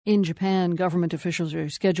In Japan, government officials are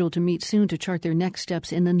scheduled to meet soon to chart their next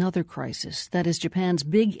steps in another crisis. That is Japan's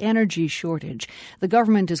big energy shortage. The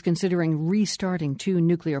government is considering restarting 2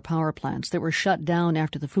 nuclear power plants that were shut down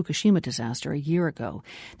after the Fukushima disaster a year ago.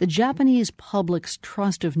 The Japanese public's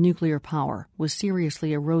trust of nuclear power was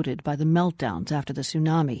seriously eroded by the meltdowns after the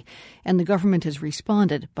tsunami, and the government has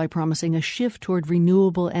responded by promising a shift toward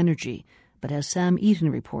renewable energy. But as Sam Eaton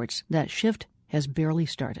reports, that shift has barely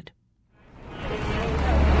started.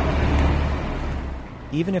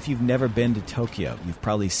 Even if you've never been to Tokyo, you've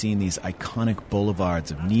probably seen these iconic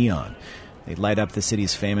boulevards of neon. They light up the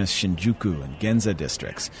city's famous Shinjuku and Ginza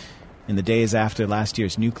districts. In the days after last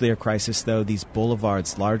year's nuclear crisis, though, these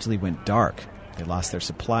boulevards largely went dark. They lost their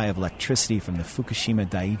supply of electricity from the Fukushima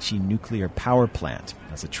Daiichi nuclear power plant,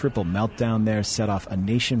 as a triple meltdown there set off a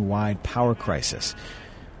nationwide power crisis.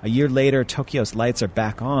 A year later, Tokyo's lights are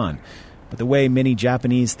back on, but the way many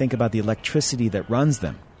Japanese think about the electricity that runs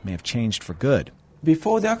them may have changed for good.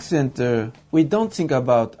 Before the accident, we don't think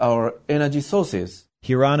about our energy sources.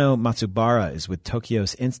 Hirano Matsubara is with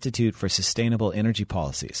Tokyo's Institute for Sustainable Energy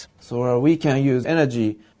Policies. So we can use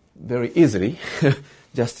energy very easily,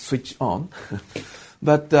 just switch on.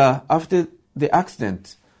 But after the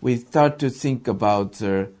accident, we start to think about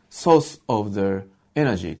the source of the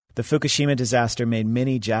energy. The Fukushima disaster made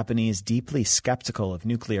many Japanese deeply skeptical of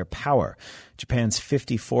nuclear power. Japan's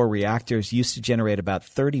 54 reactors used to generate about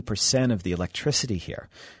 30% of the electricity here.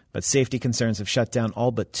 But safety concerns have shut down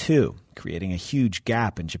all but 2, creating a huge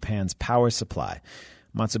gap in Japan's power supply.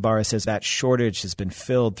 Matsubara says that shortage has been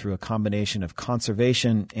filled through a combination of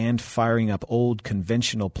conservation and firing up old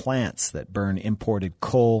conventional plants that burn imported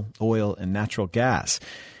coal, oil, and natural gas.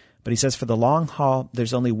 But he says for the long haul,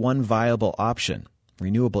 there's only one viable option: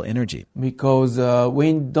 renewable energy. Because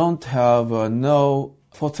we don't have no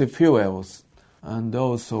fossil fuels, and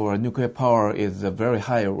also nuclear power is a very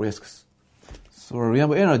high risks. So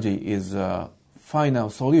renewable energy is final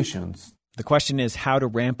solutions. The question is how to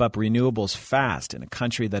ramp up renewables fast in a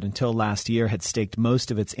country that until last year had staked most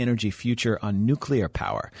of its energy future on nuclear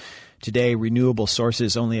power. Today, renewable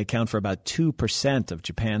sources only account for about 2% of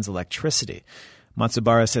Japan's electricity.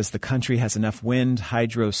 Matsubara says the country has enough wind,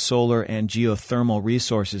 hydro, solar, and geothermal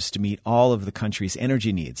resources to meet all of the country's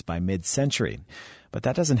energy needs by mid-century. But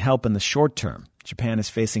that doesn't help in the short term. Japan is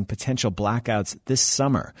facing potential blackouts this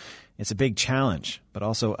summer. It's a big challenge, but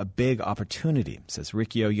also a big opportunity, says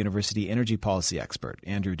Rikyo University energy policy expert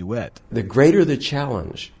Andrew DeWitt. The greater the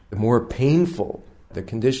challenge, the more painful the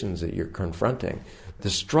conditions that you're confronting, the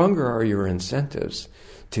stronger are your incentives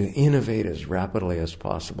to innovate as rapidly as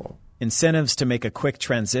possible. Incentives to make a quick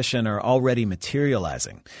transition are already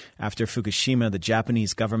materializing. After Fukushima, the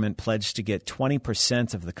Japanese government pledged to get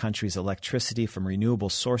 20% of the country's electricity from renewable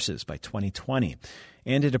sources by 2020.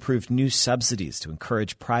 And it approved new subsidies to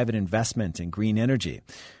encourage private investment in green energy.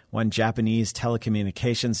 One Japanese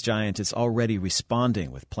telecommunications giant is already responding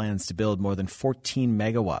with plans to build more than 14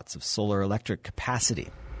 megawatts of solar electric capacity.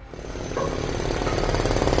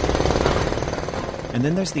 And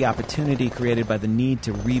then there's the opportunity created by the need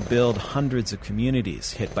to rebuild hundreds of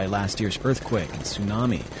communities hit by last year's earthquake and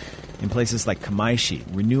tsunami. In places like Kamaishi,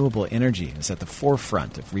 renewable energy is at the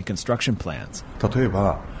forefront of reconstruction plans.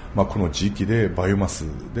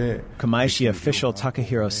 Kamaishi official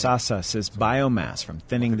Takahiro Sasa says biomass from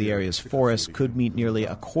thinning the area's forests could meet nearly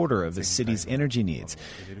a quarter of the city's energy needs.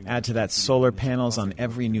 Add to that solar panels on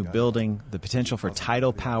every new building, the potential for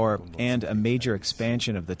tidal power, and a major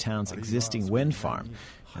expansion of the town's existing wind farm.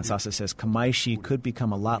 And Sasa says Kamaishi could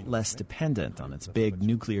become a lot less dependent on its big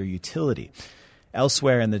nuclear utility.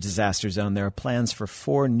 Elsewhere in the disaster zone, there are plans for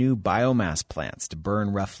 4 new biomass plants to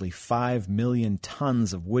burn roughly 5 million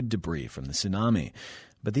tons of wood debris from the tsunami.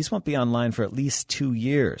 But these won't be online for at least 2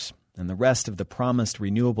 years, and the rest of the promised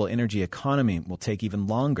renewable energy economy will take even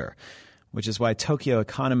longer, which is why Tokyo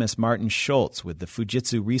economist Martin Schultz with the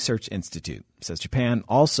Fujitsu Research Institute says Japan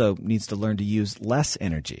also needs to learn to use less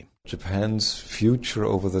energy. Japan's future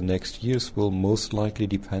over the next years will most likely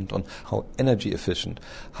depend on how energy efficient,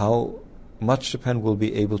 how much Japan will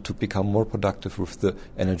be able to become more productive with the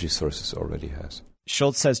energy sources it already has.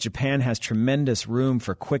 Schultz says Japan has tremendous room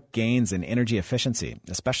for quick gains in energy efficiency,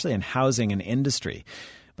 especially in housing and industry.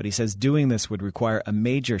 But he says doing this would require a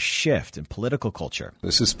major shift in political culture.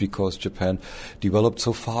 This is because Japan developed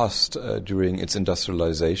so fast during its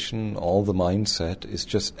industrialization. All the mindset is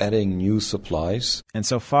just adding new supplies. And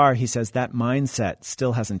so far, he says that mindset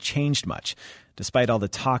still hasn't changed much. Despite all the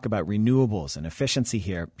talk about renewables and efficiency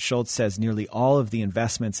here, Schultz says nearly all of the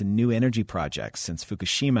investments in new energy projects since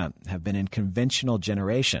Fukushima have been in conventional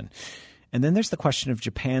generation. And then there's the question of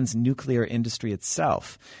Japan's nuclear industry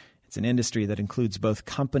itself. It's an industry that includes both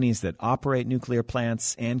companies that operate nuclear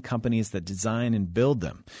plants and companies that design and build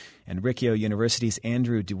them. And Rikyo University's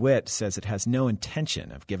Andrew DeWitt says it has no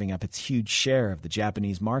intention of giving up its huge share of the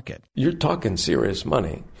Japanese market. You're talking serious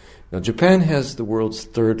money. Now, Japan has the world's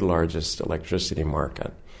third largest electricity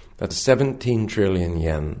market. That's 17 trillion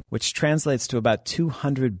yen. Which translates to about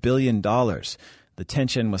 $200 billion. The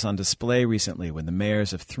tension was on display recently when the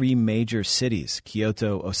mayors of three major cities,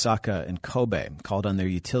 Kyoto, Osaka, and Kobe, called on their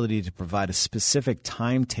utility to provide a specific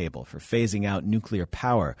timetable for phasing out nuclear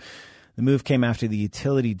power. The move came after the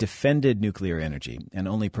utility defended nuclear energy and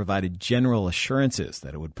only provided general assurances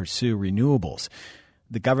that it would pursue renewables.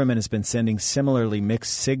 The government has been sending similarly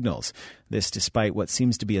mixed signals, this despite what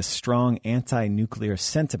seems to be a strong anti-nuclear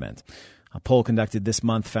sentiment. A poll conducted this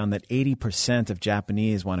month found that 80% of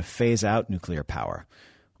Japanese want to phase out nuclear power.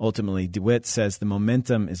 Ultimately, DeWitt says the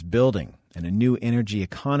momentum is building and a new energy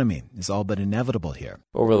economy is all but inevitable here.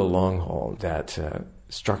 Over the long haul, that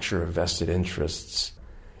structure of vested interests,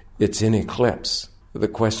 it's in eclipse. The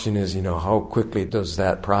question is, how quickly does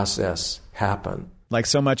that process happen? Like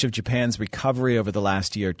so much of Japan's recovery over the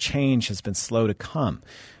last year, change has been slow to come.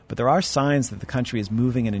 But there are signs that the country is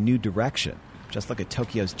moving in a new direction. Just look at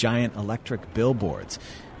Tokyo's giant electric billboards.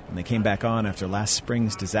 When they came back on after last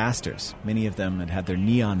spring's disasters, many of them had had their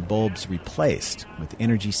neon bulbs replaced with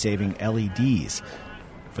energy-saving LEDs.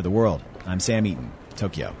 For The World, I'm Sam Eaton,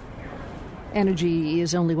 Tokyo. Energy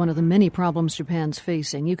is only one of the many problems Japan's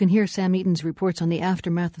facing. You can hear Sam Eaton's reports on the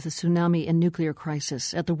aftermath of the tsunami and nuclear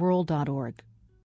crisis at theworld.org.